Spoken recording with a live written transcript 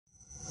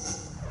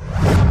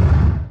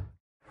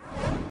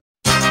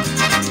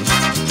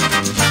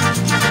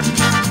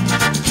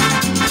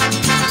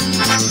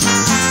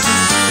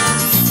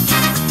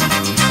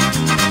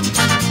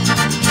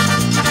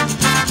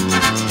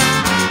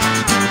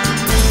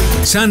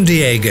San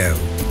Diego,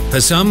 for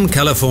some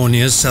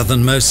California's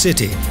southernmost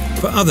city,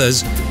 for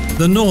others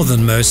the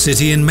northernmost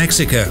city in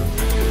Mexico.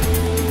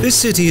 This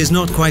city is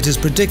not quite as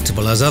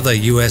predictable as other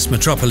US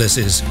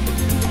metropolises,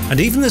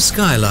 and even the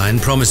skyline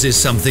promises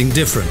something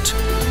different.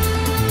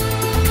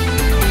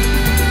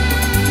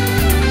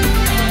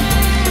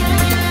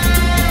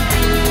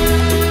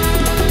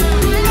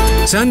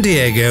 San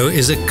Diego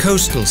is a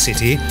coastal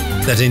city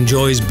that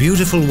enjoys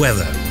beautiful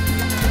weather,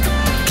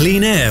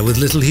 clean air with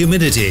little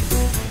humidity,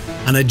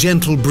 and a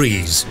gentle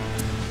breeze.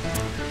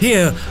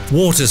 Here,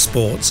 water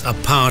sports are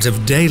part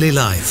of daily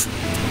life.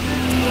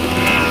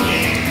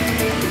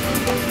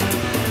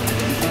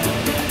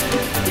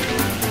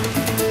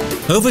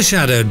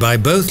 Overshadowed by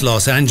both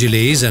Los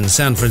Angeles and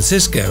San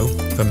Francisco,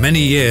 for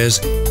many years,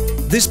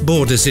 this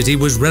border city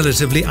was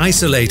relatively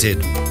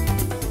isolated.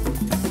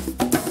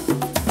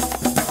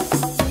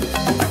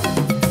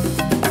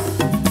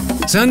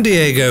 San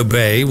Diego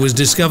Bay was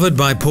discovered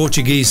by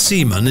Portuguese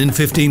seamen in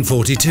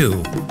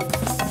 1542.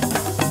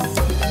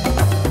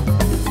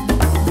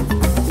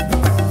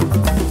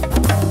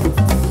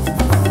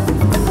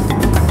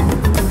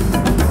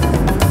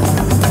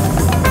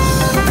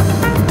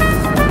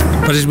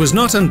 But it was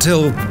not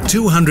until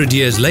 200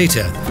 years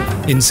later,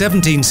 in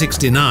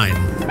 1769,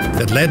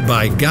 that led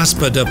by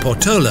Gaspar de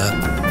Portola,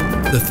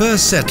 the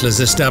first settlers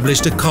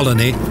established a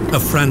colony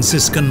of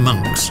Franciscan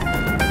monks.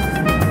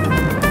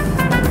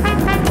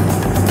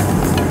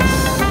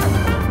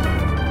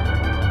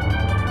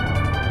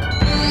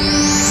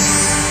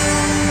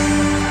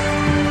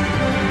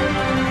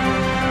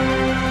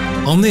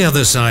 On the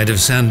other side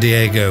of San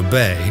Diego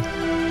Bay,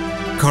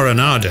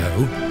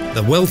 Coronado,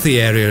 the wealthy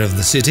area of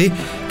the city,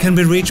 can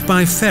be reached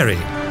by ferry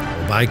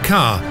or by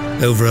car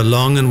over a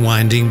long and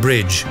winding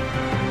bridge.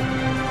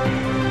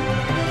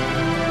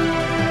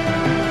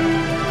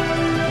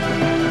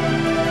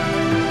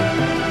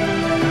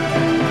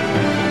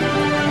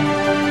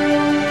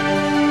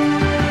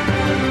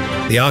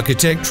 The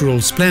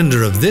architectural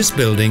splendor of this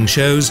building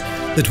shows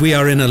that we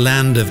are in a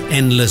land of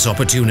endless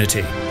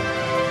opportunity.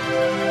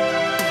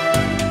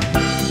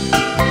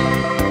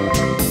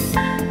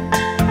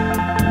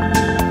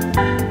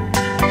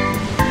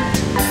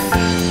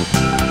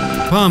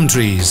 Palm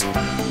trees,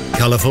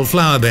 colorful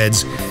flower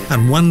beds,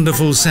 and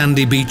wonderful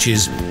sandy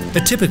beaches are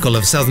typical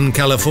of Southern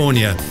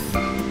California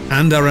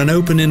and are an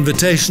open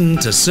invitation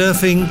to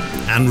surfing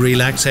and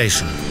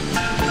relaxation.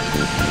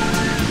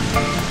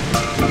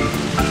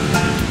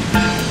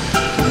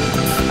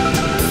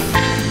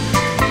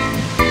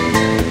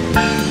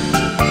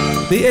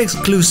 The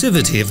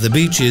exclusivity of the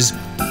beaches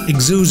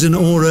exudes an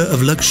aura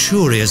of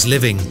luxurious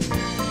living,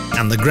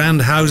 and the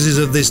grand houses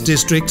of this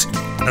district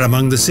are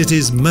among the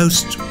city's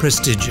most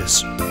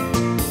prestigious.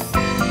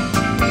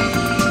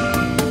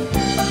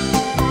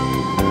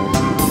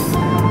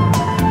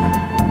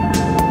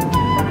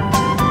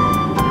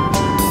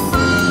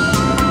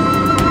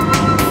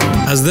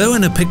 As though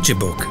in a picture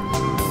book,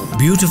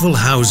 beautiful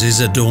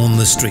houses adorn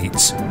the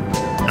streets,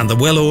 and the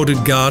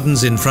well-ordered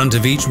gardens in front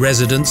of each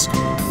residence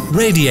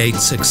radiate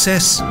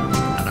success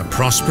and a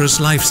prosperous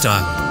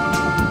lifestyle.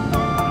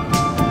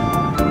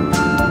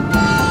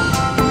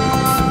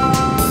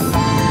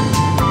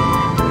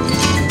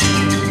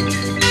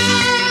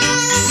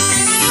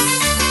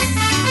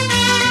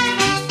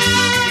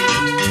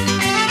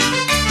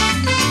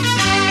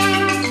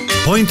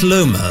 Point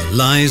Loma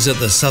lies at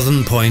the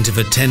southern point of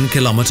a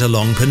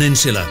 10-kilometer-long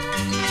peninsula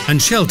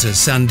and shelters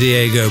San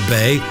Diego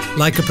Bay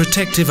like a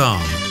protective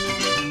arm.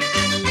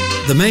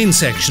 The main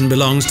section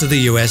belongs to the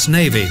US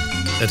Navy,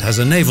 that has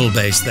a naval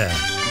base there.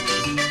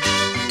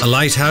 A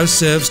lighthouse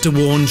serves to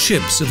warn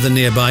ships of the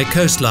nearby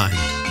coastline.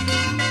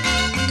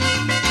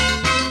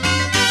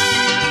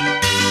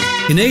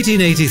 In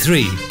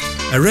 1883,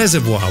 a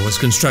reservoir was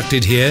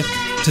constructed here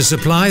to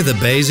supply the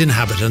bay's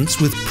inhabitants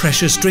with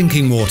precious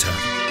drinking water.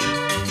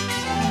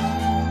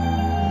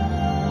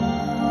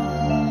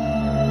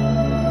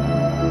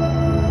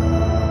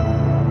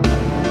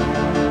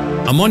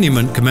 A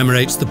monument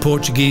commemorates the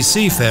Portuguese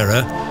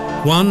seafarer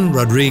Juan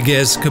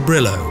Rodriguez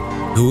Cabrillo,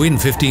 who in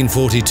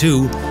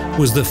 1542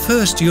 was the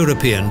first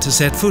European to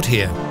set foot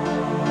here.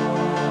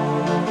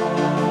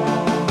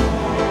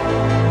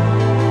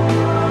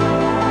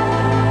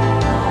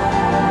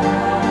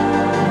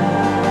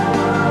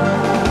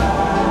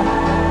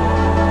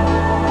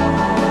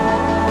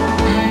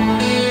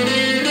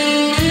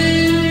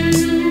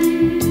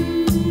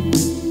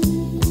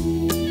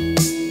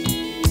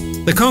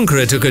 The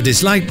conqueror took a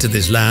dislike to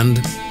this land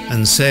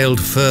and sailed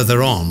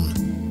further on.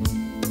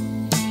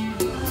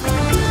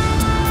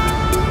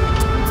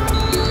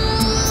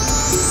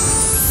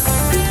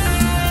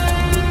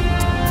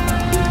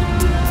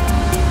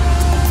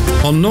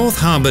 On North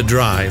Harbour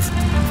Drive,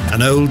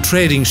 an old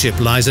trading ship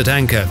lies at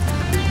anchor,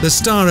 the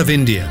Star of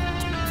India.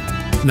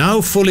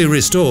 Now fully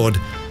restored,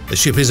 the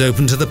ship is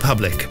open to the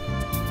public.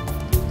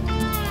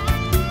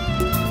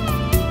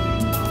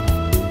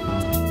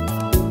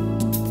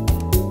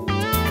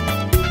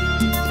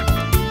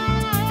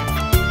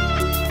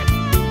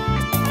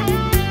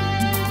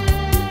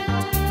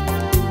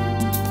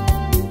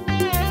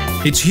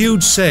 Its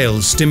huge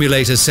sails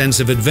stimulate a sense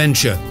of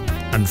adventure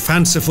and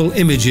fanciful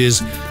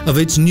images of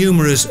its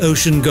numerous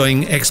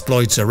ocean-going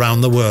exploits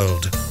around the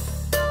world.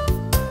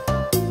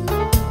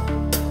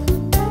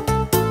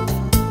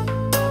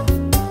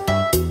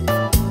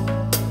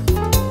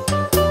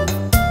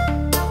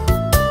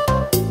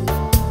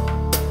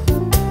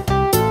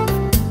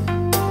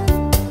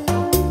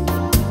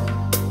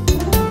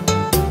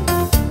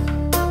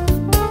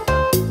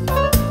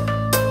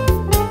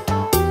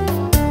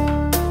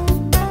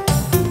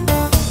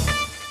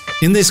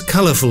 In this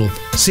colourful,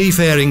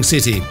 seafaring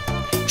city,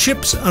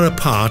 ships are a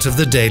part of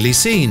the daily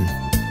scene.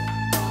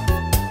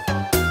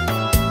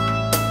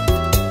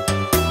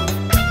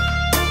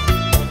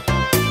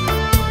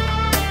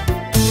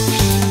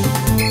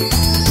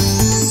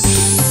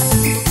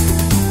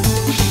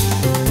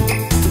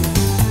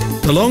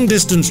 The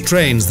long-distance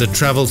trains that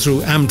travel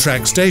through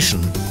Amtrak Station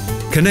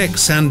connect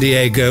San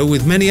Diego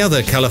with many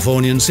other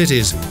Californian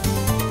cities,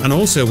 and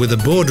also with the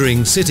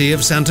bordering city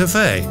of Santa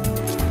Fe.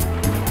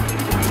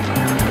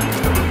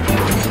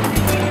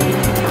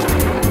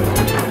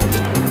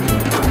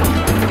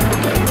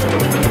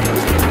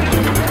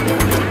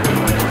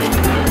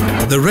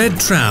 The red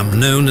tram,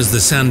 known as the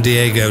San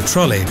Diego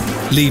Trolley,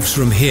 leaves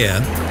from here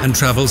and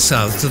travels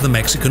south to the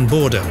Mexican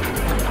border.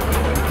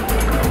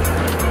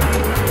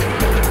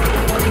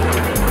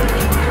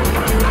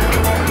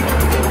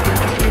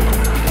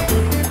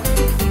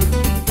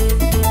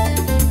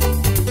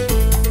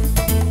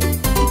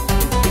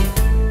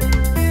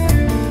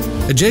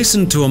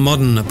 Adjacent to a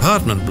modern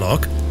apartment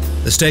block,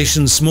 the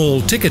station's small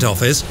ticket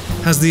office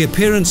has the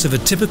appearance of a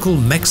typical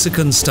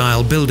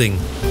Mexican-style building.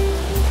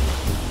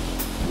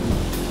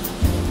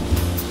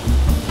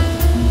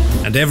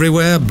 And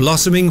everywhere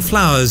blossoming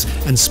flowers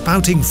and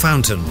spouting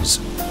fountains.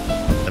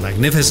 The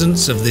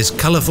magnificence of this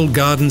colourful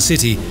garden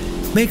city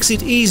makes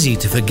it easy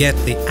to forget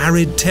the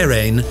arid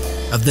terrain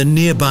of the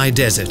nearby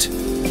desert.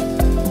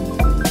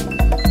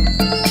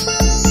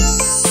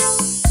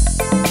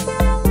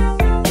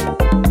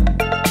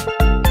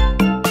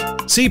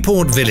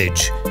 Seaport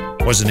Village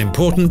was an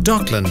important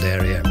dockland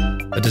area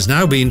that has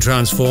now been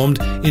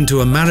transformed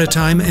into a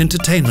maritime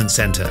entertainment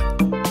centre.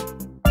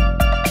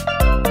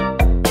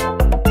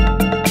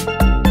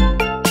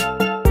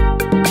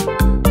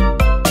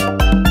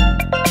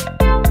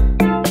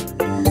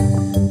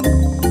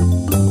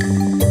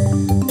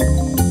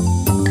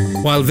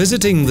 While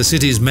visiting the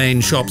city's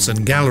main shops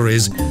and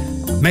galleries,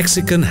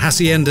 Mexican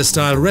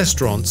hacienda-style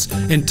restaurants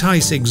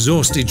entice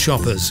exhausted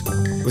shoppers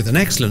with an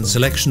excellent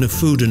selection of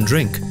food and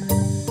drink.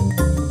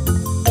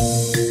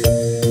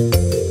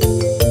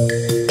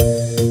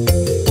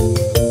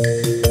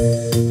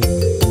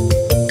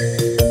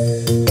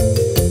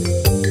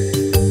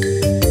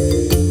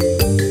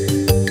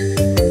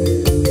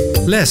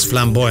 Less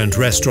flamboyant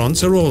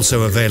restaurants are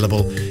also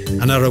available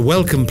and are a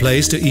welcome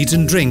place to eat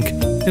and drink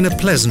in a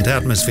pleasant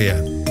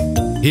atmosphere.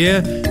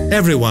 Here,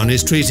 everyone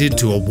is treated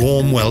to a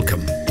warm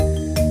welcome.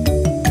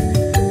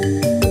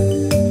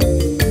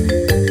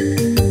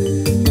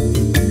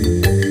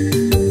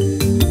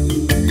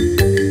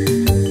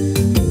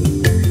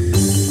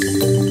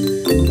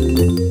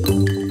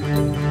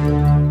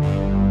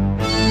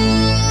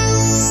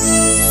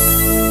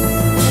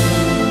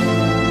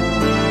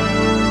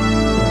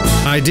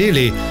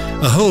 Ideally,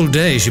 a whole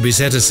day should be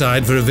set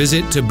aside for a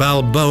visit to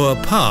Balboa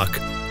Park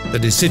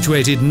that is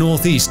situated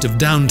northeast of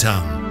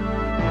downtown.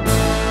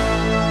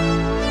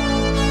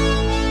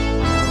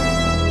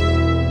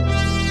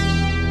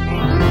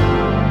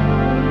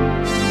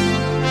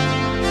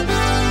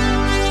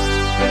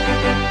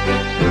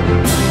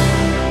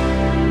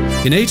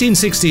 In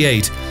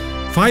 1868,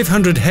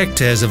 500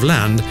 hectares of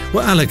land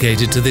were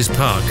allocated to this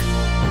park,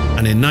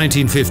 and in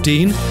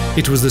 1915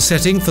 it was the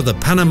setting for the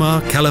Panama,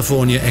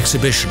 California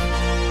exhibition.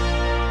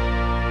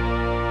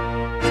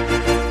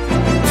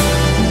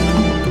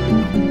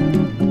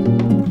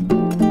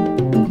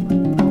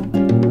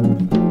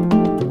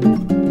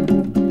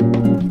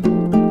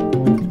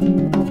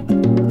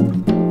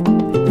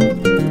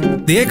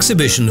 The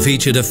exhibition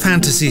featured a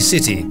fantasy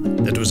city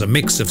that was a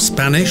mix of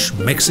Spanish,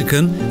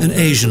 Mexican and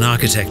Asian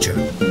architecture.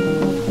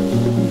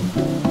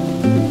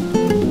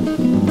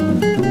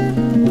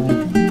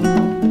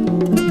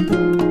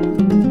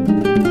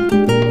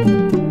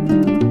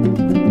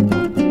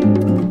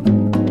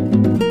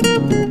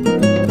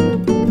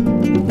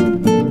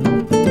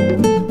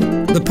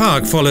 The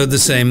park followed the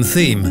same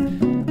theme,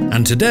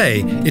 and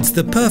today it's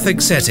the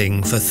perfect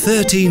setting for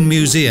 13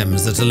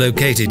 museums that are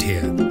located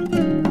here.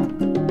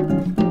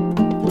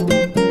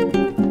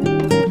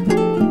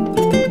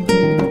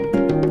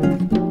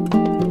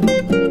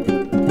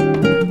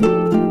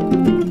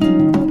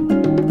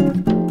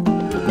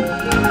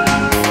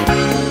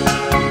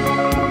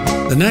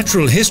 The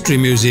Natural History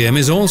Museum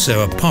is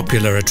also a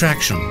popular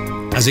attraction,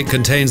 as it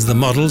contains the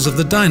models of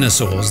the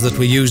dinosaurs that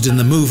were used in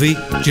the movie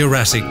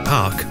Jurassic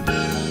Park.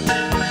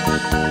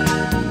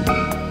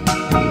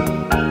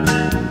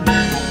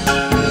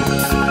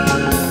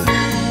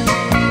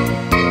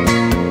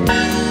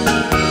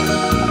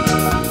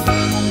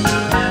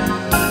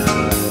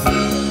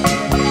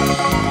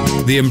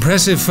 The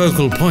impressive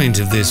focal point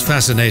of this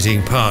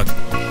fascinating park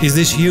is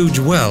this huge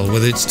well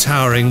with its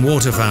towering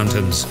water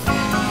fountains.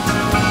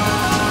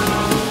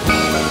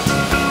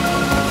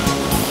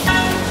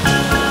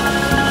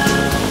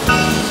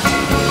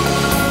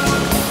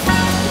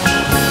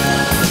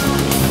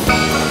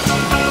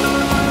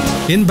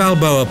 In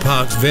Balboa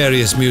Park's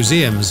various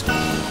museums,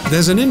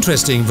 there's an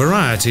interesting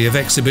variety of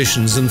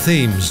exhibitions and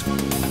themes.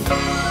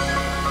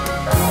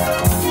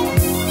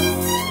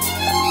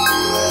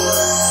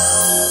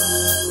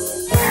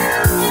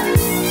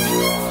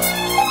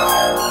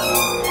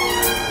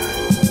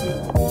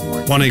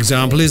 One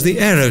example is the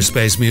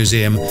Aerospace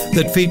Museum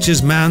that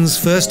features man's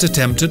first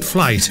attempt at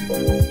flight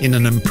in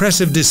an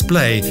impressive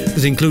display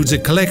that includes a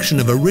collection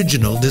of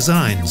original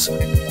designs.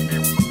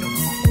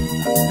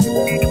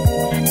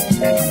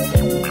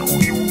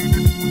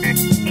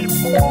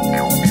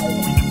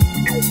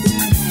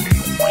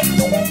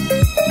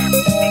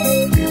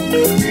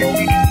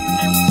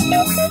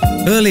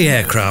 Early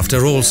aircraft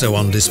are also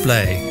on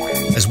display,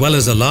 as well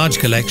as a large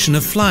collection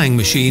of flying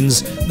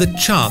machines that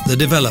chart the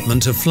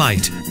development of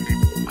flight.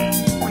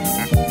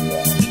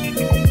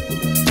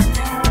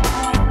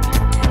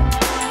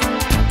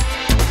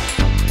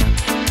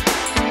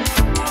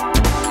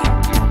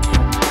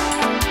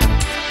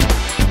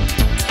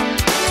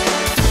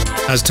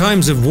 As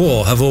times of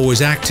war have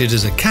always acted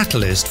as a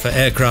catalyst for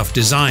aircraft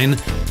design,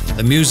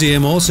 the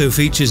museum also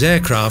features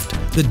aircraft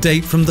that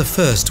date from the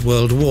First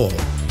World War.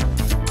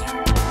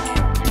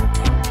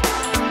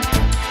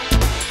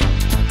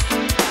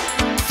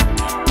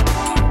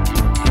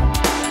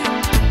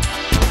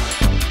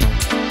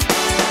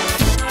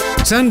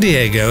 San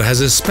Diego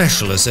has a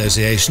special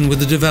association with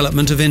the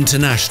development of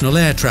international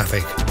air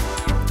traffic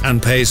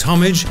and pays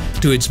homage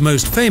to its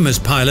most famous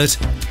pilot,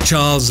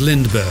 Charles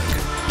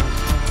Lindbergh.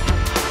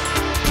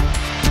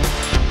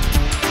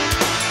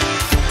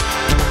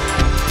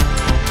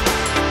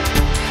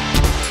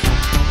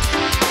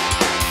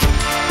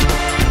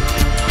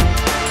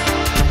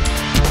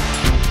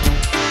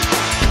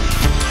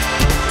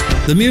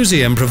 The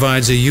museum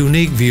provides a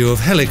unique view of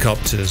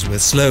helicopters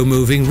with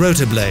slow-moving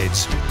rotor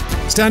blades,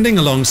 standing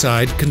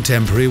alongside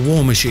contemporary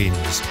war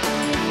machines.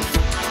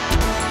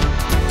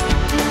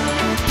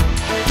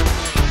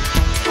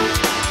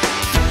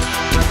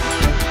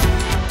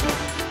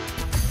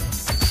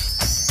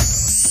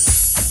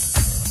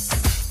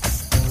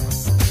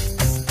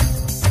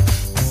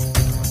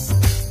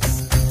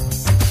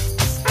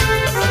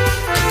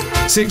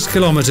 Six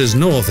kilometers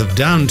north of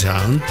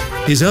downtown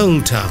is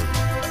Old Town.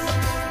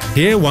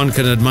 Here one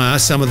can admire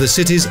some of the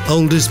city's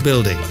oldest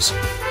buildings.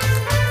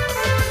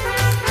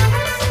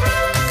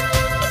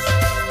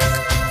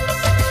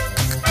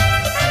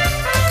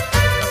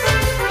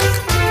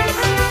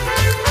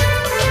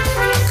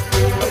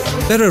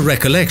 There are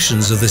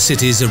recollections of the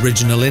city's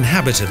original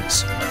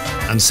inhabitants,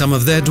 and some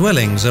of their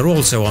dwellings are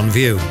also on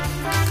view.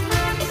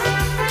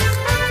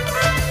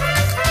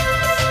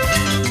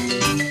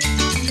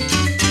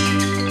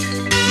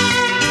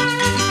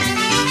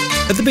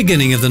 At the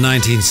beginning of the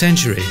 19th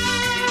century,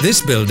 this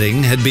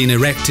building had been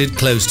erected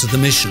close to the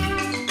mission.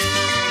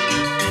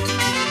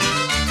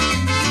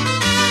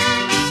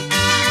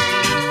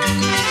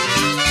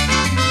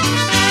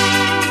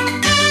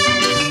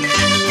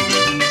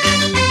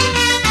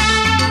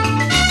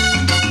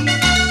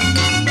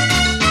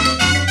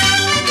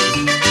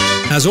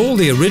 As all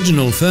the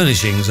original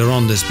furnishings are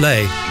on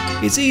display,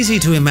 it's easy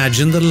to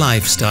imagine the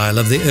lifestyle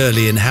of the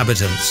early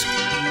inhabitants.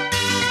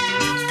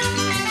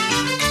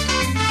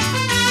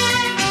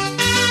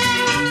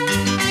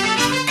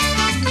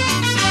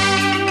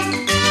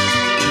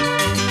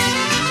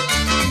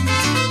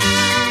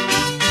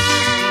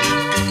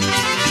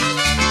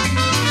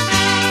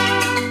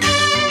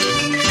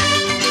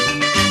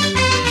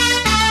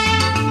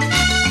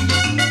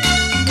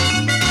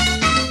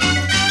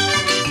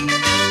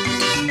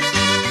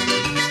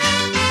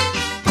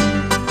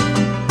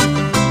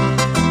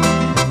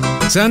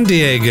 San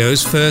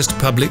Diego's first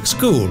public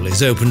school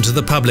is open to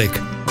the public.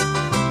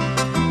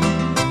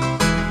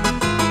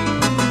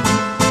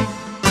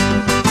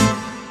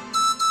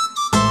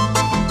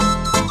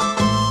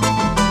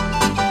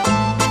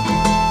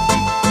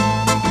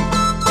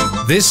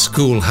 This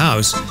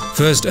schoolhouse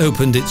first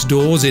opened its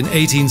doors in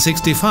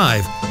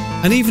 1865,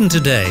 and even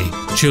today,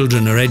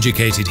 children are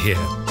educated here.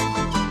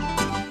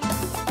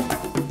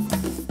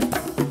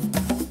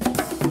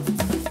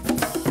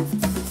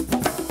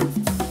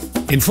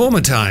 In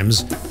former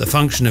times, the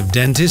function of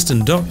dentist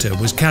and doctor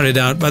was carried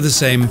out by the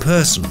same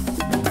person.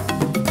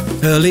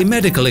 Early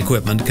medical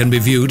equipment can be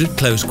viewed at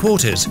close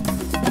quarters.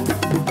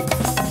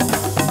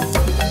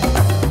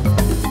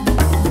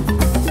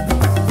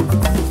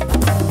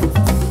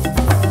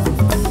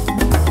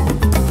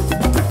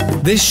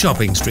 This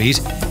shopping street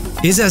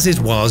is as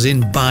it was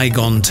in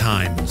bygone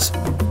times,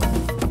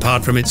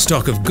 apart from its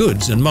stock of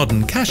goods and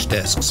modern cash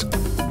desks.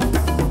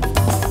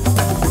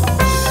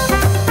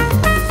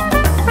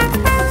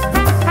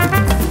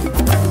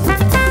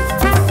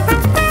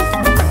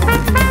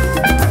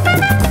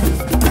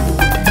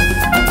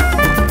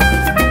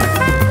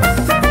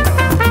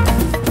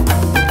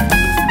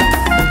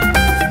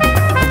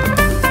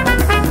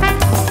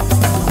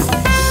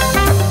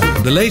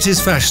 The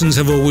latest fashions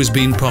have always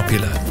been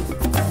popular.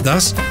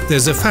 Thus,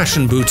 there's a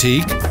fashion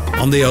boutique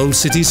on the old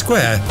city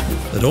square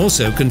that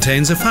also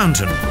contains a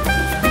fountain.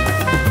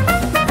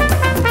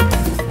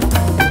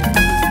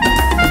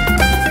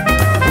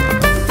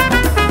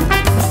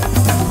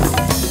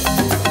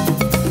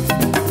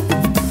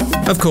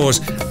 Of course,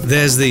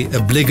 there's the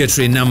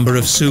obligatory number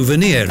of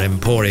souvenir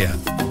emporia,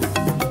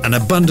 an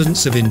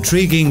abundance of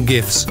intriguing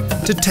gifts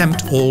to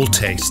tempt all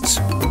tastes.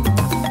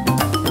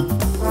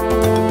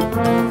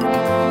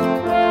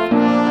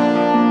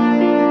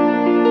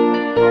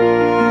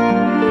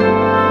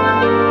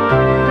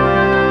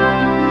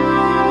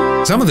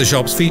 Some of the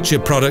shops feature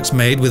products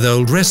made with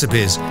old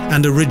recipes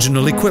and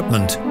original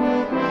equipment.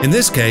 In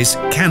this case,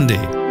 candy.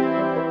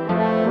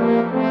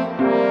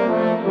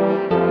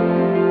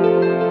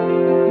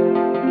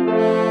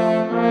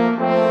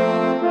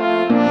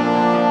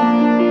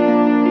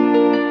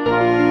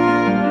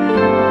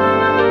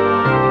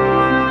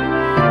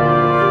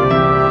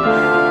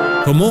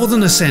 For more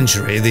than a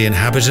century, the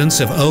inhabitants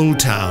of Old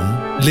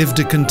Town lived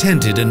a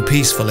contented and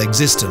peaceful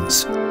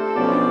existence.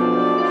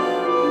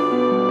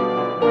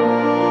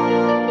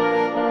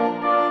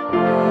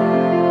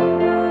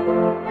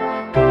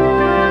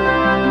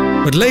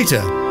 But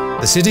later,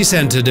 the city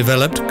centre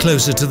developed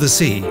closer to the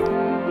sea.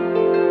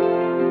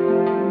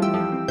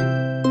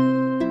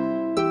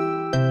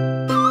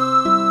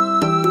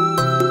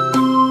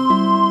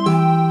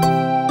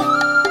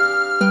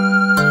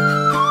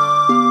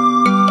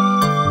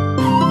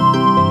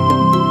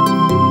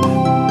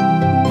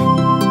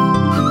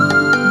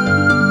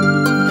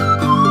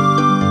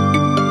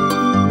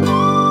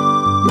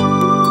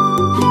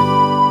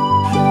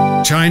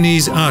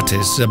 Chinese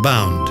artists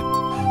abound.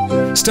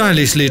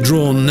 Stylishly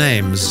drawn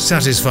names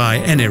satisfy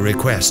any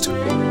request.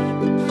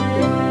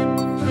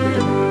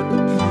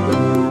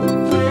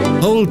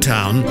 Old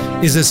Town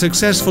is a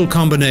successful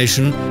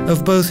combination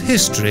of both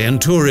history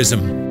and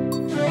tourism.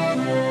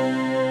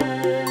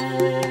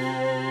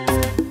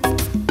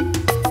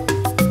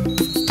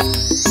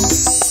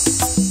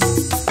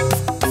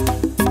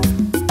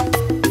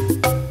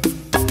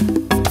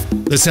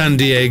 The San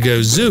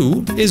Diego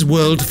Zoo is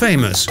world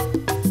famous.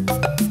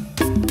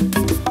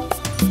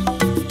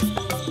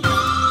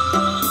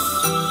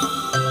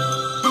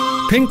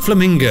 Pink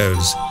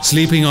flamingos,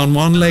 sleeping on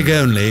one leg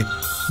only,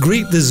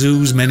 greet the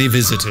zoo's many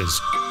visitors.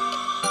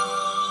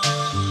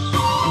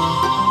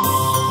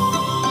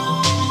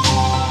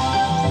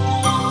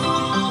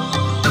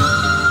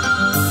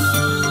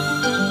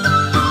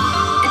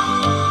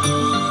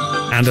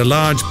 And a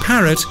large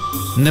parrot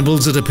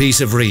nibbles at a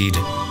piece of reed.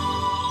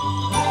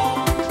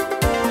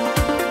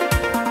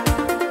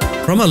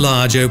 From a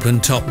large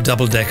open-top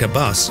double-decker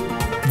bus,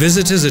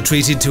 visitors are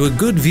treated to a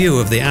good view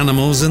of the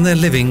animals and their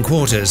living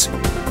quarters.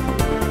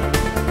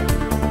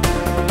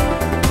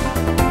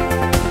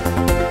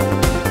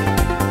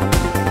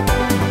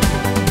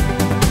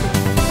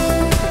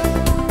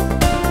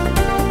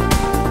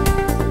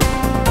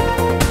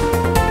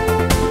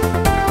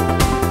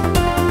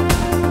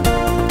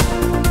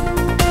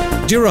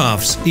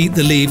 Giraffes eat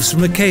the leaves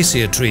from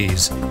acacia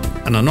trees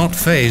and are not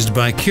fazed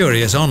by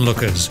curious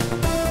onlookers.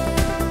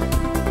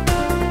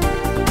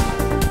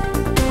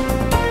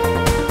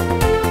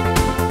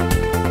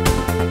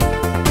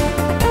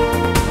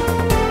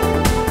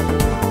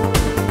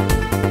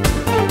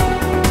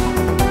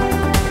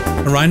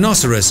 A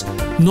rhinoceros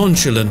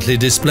nonchalantly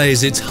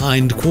displays its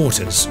hind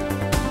quarters.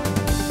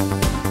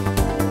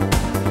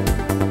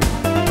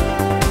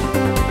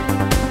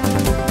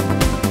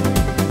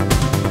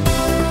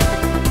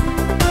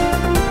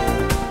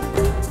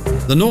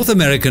 The North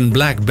American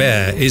black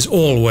bear is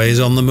always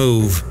on the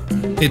move.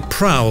 It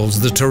prowls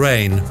the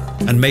terrain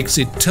and makes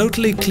it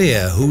totally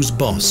clear who's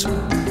boss.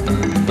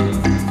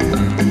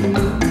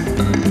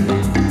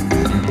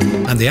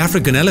 And the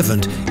African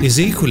elephant is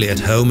equally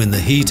at home in the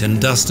heat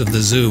and dust of the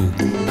zoo.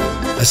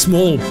 A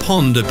small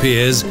pond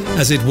appears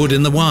as it would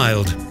in the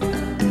wild.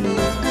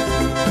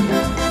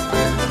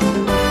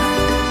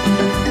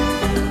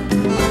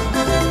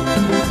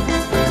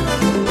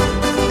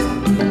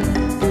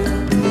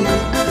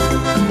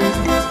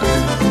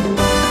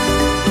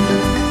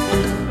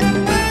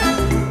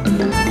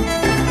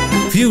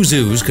 Few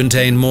zoos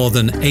contain more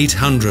than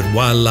 800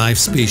 wildlife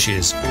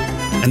species,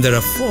 and there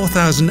are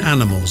 4,000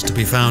 animals to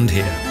be found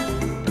here.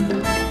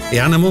 The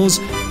animals,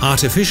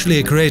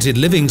 artificially created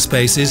living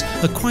spaces,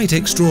 are quite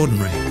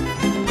extraordinary.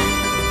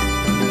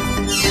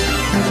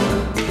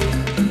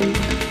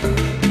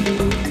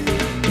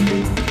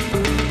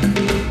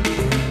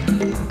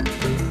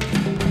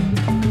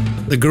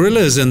 The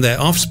gorillas and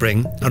their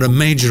offspring are a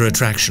major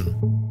attraction.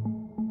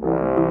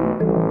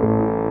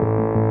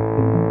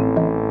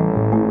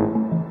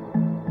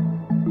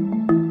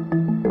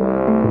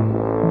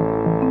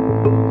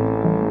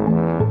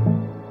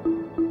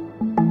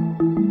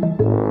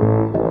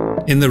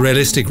 In the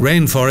realistic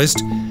rainforest,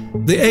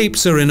 the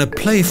apes are in a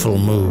playful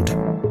mood.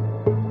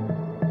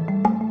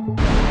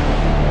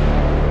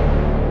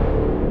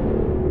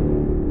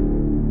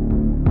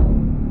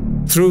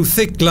 Through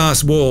thick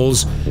glass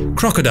walls,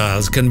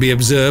 crocodiles can be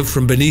observed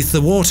from beneath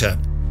the water,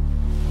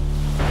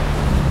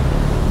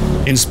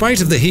 In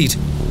spite of the heat,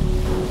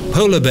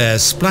 polar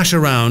bears splash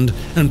around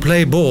and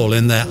play ball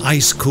in their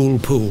ice-cool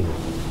pool.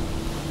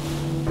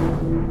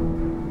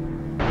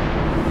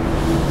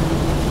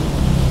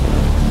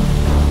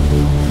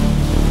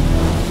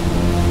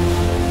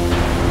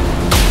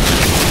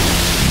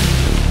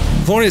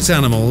 For its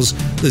animals,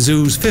 the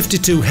zoo's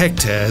 52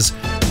 hectares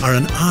are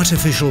an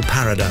artificial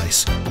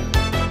paradise.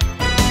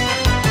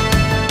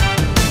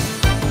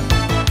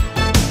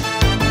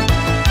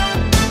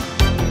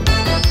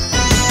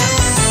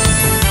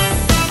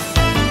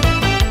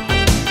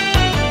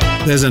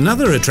 There's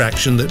another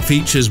attraction that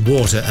features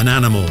water and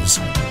animals,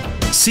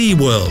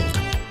 SeaWorld.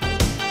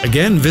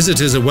 Again,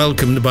 visitors are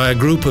welcomed by a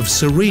group of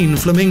serene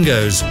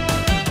flamingos.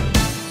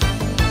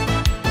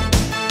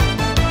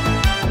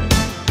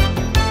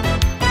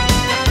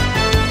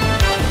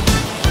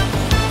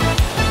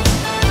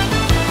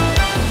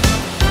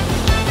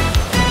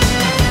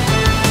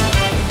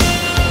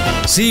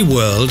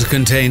 SeaWorld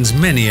contains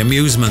many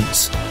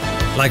amusements,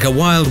 like a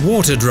wild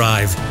water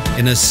drive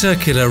in a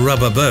circular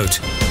rubber boat.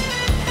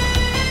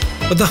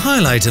 But the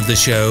highlight of the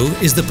show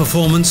is the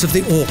performance of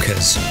the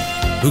orcas,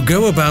 who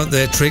go about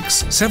their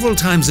tricks several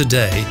times a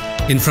day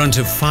in front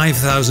of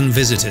 5,000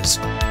 visitors.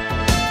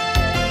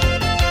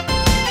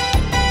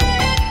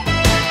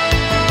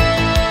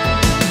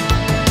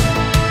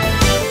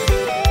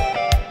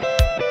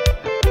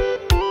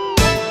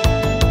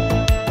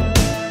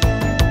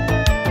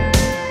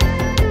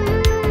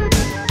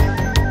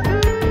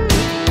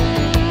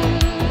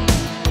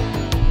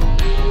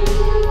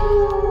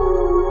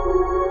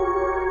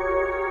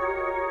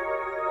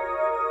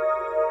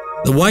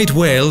 The white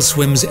whale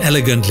swims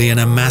elegantly in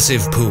a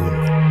massive pool.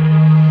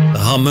 The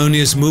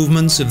harmonious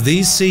movements of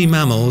these sea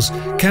mammals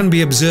can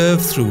be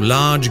observed through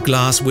large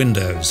glass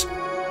windows.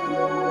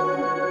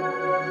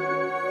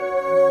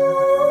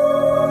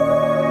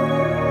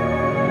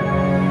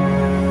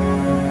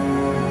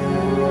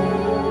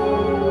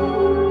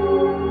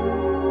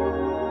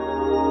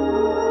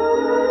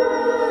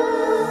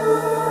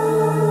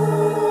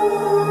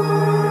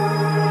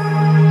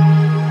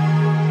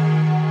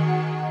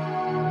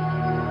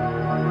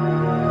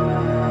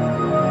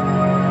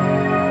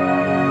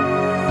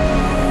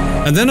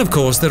 And then, of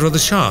course, there are the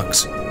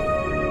sharks.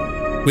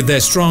 With their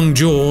strong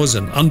jaws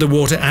and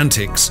underwater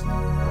antics,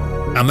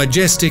 a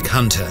majestic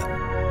hunter.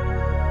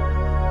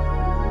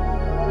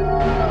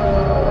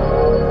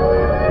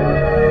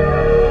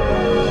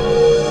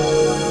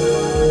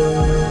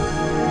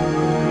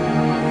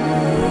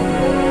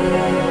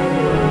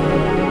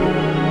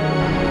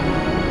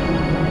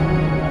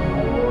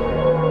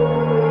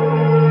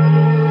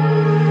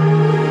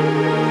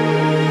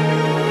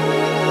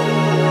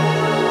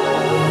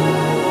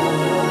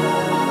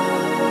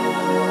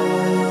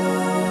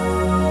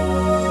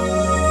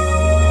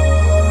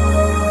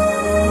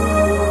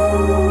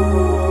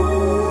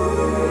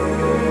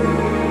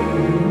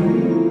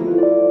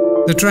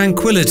 The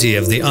tranquility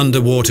of the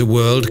underwater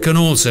world can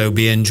also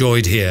be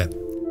enjoyed here.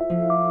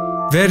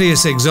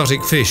 Various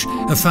exotic fish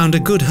have found a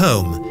good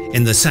home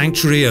in the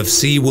sanctuary of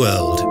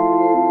SeaWorld.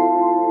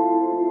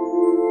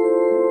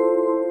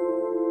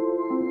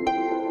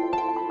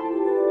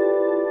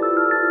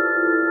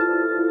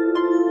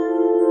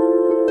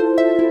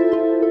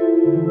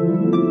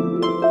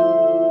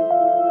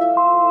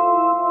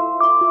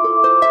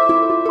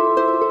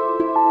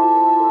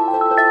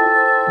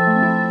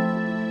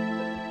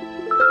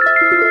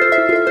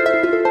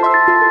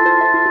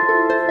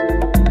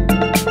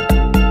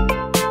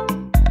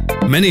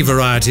 Many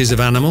varieties of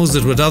animals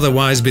that would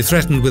otherwise be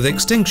threatened with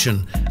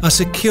extinction are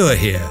secure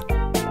here,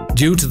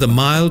 due to the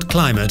mild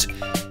climate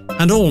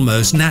and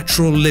almost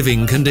natural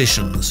living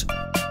conditions.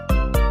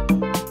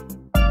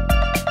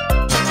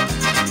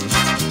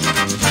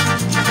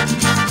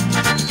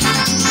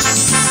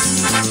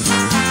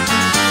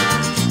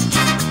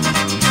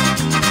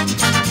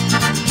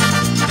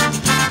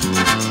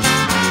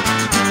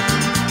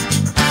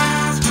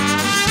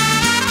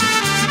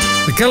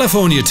 The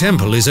California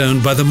Temple is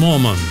owned by the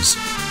Mormons,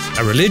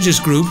 a religious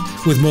group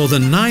with more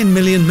than 9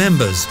 million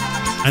members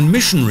and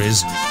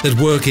missionaries that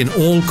work in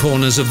all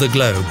corners of the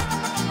globe.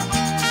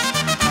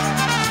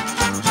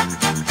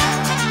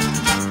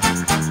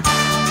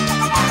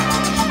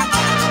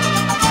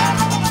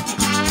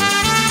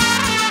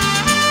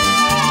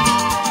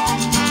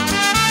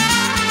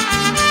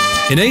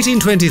 In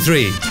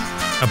 1823,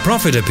 a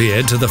prophet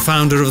appeared to the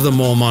founder of the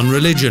Mormon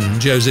religion,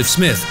 Joseph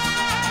Smith,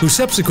 who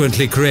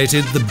subsequently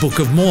created the Book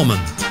of Mormon,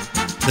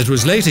 that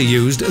was later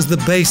used as the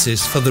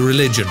basis for the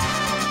religion.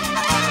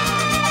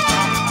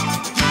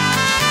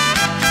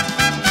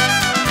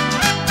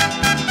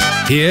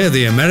 Here,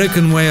 the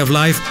American way of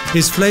life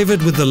is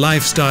flavored with the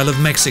lifestyle of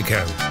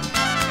Mexico.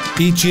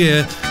 Each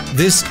year,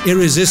 this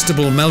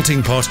irresistible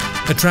melting pot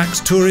attracts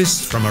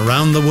tourists from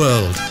around the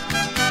world.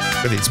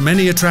 With its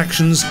many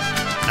attractions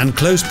and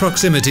close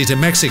proximity to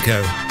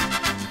Mexico,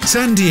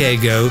 San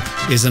Diego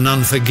is an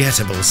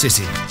unforgettable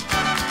city.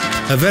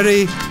 A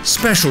very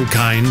special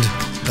kind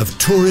of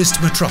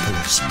tourist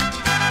metropolis.